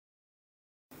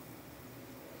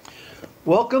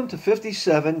Welcome to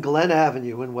 57 Glen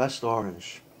Avenue in West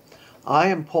Orange. I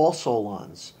am Paul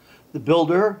Solondz, the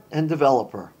builder and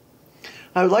developer.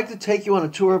 I would like to take you on a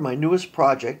tour of my newest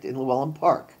project in Llewellyn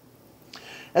Park.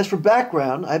 As for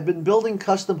background, I've been building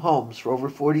custom homes for over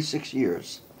 46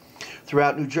 years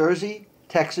throughout New Jersey,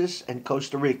 Texas, and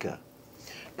Costa Rica.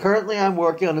 Currently, I'm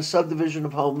working on a subdivision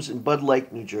of homes in Bud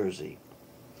Lake, New Jersey,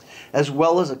 as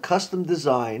well as a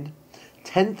custom-designed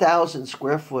 10,000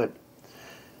 square foot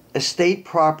estate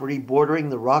property bordering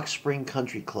the Rock Spring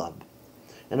Country Club,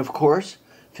 and of course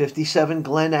 57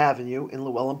 Glen Avenue in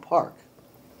Llewellyn Park.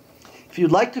 If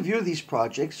you'd like to view these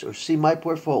projects or see my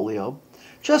portfolio,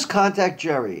 just contact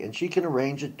Jerry and she can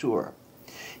arrange a tour.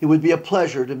 It would be a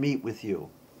pleasure to meet with you.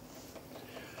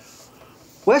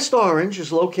 West Orange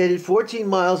is located 14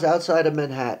 miles outside of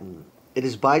Manhattan. It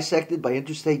is bisected by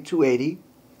Interstate 280,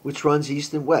 which runs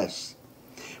east and west,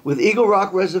 with Eagle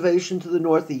Rock Reservation to the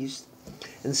northeast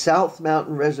and South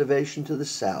Mountain Reservation to the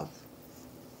south.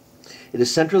 It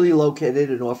is centrally located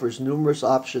and offers numerous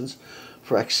options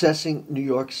for accessing New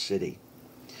York City.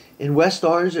 In West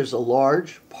Orange, there's a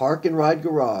large park and ride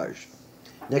garage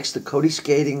next to Cody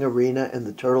Skating Arena and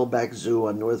the Turtleback Zoo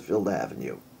on Northfield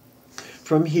Avenue.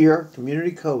 From here,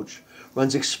 Community Coach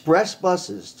runs express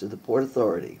buses to the Port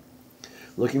Authority.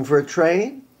 Looking for a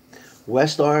train?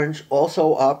 West Orange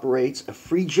also operates a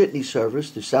free jitney service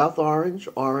to South Orange,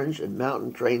 Orange, and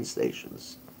Mountain train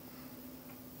stations.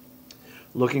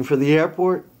 Looking for the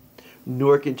airport?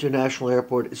 Newark International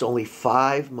Airport is only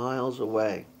 5 miles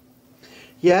away.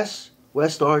 Yes,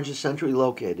 West Orange is centrally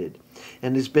located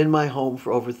and has been my home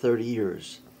for over 30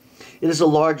 years. It is a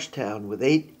large town with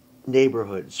 8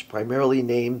 neighborhoods, primarily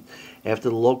named after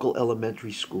the local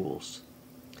elementary schools.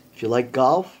 If you like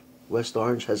golf, West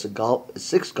Orange has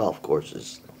 6 golf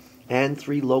courses and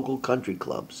 3 local country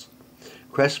clubs: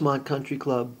 Crestmont Country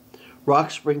Club, Rock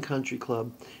Spring Country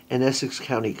Club, and Essex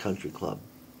County Country Club.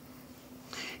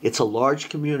 It's a large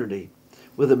community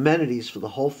with amenities for the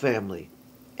whole family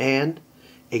and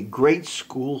a great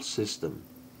school system.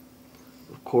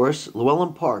 Of course,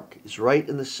 Llewellyn Park is right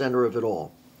in the center of it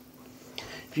all.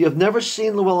 If you have never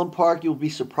seen Llewellyn Park, you'll be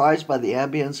surprised by the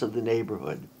ambience of the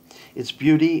neighborhood, its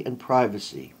beauty and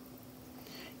privacy.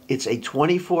 It's a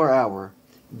 24-hour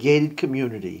gated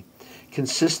community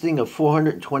consisting of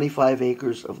 425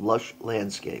 acres of lush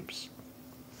landscapes,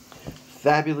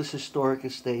 fabulous historic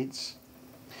estates,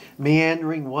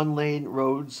 meandering one-lane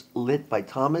roads lit by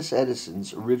Thomas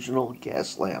Edison's original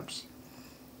gas lamps,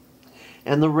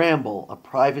 and the Ramble, a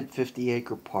private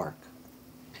 50-acre park.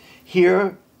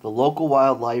 Here, the local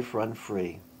wildlife run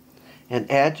free and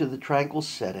add to the tranquil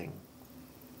setting.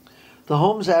 The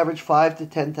homes average 5,000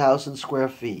 to 10,000 square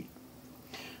feet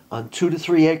on 2 to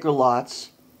 3 acre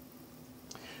lots.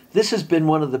 This has been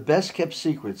one of the best kept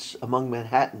secrets among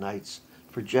Manhattanites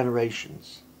for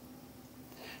generations.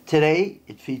 Today,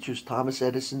 it features Thomas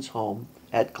Edison's home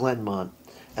at Glenmont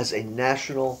as a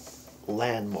national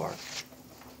landmark.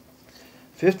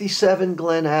 57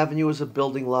 Glen Avenue is a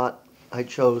building lot I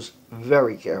chose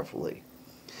very carefully.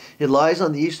 It lies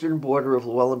on the eastern border of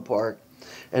Llewellyn Park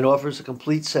and offers a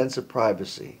complete sense of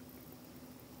privacy.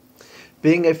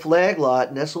 Being a flag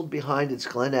lot nestled behind its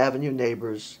Glen Avenue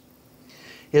neighbors,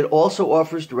 it also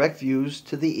offers direct views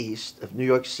to the east of New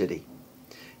York City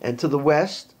and to the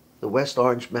West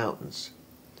Orange Mountains.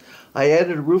 I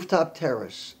added a rooftop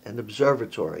terrace and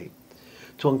observatory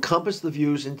to encompass the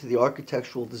views into the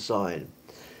architectural design,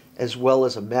 as well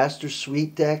as a master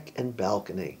suite deck and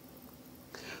balcony.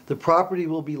 The property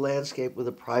will be landscaped with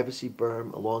a privacy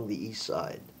berm along the east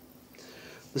side.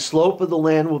 The slope of the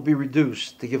land will be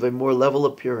reduced to give a more level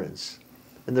appearance,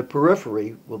 and the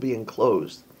periphery will be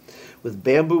enclosed with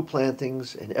bamboo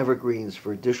plantings and evergreens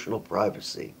for additional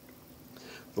privacy.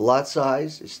 The lot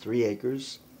size is 3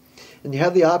 acres, and you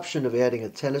have the option of adding a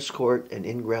tennis court and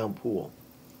in-ground pool.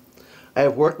 I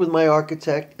have worked with my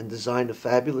architect and designed a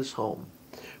fabulous home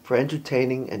for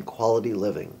entertaining and quality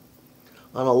living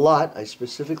on a lot I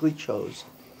specifically chose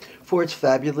for its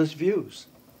fabulous views.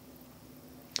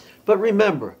 But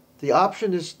remember, the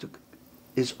option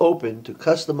is open to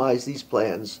customize these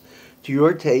plans to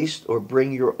your taste or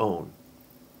bring your own.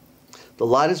 The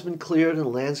lot has been cleared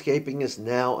and landscaping is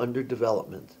now under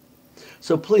development.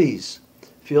 So please,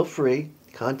 feel free,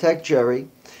 contact Jerry,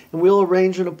 and we'll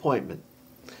arrange an appointment.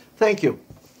 Thank you.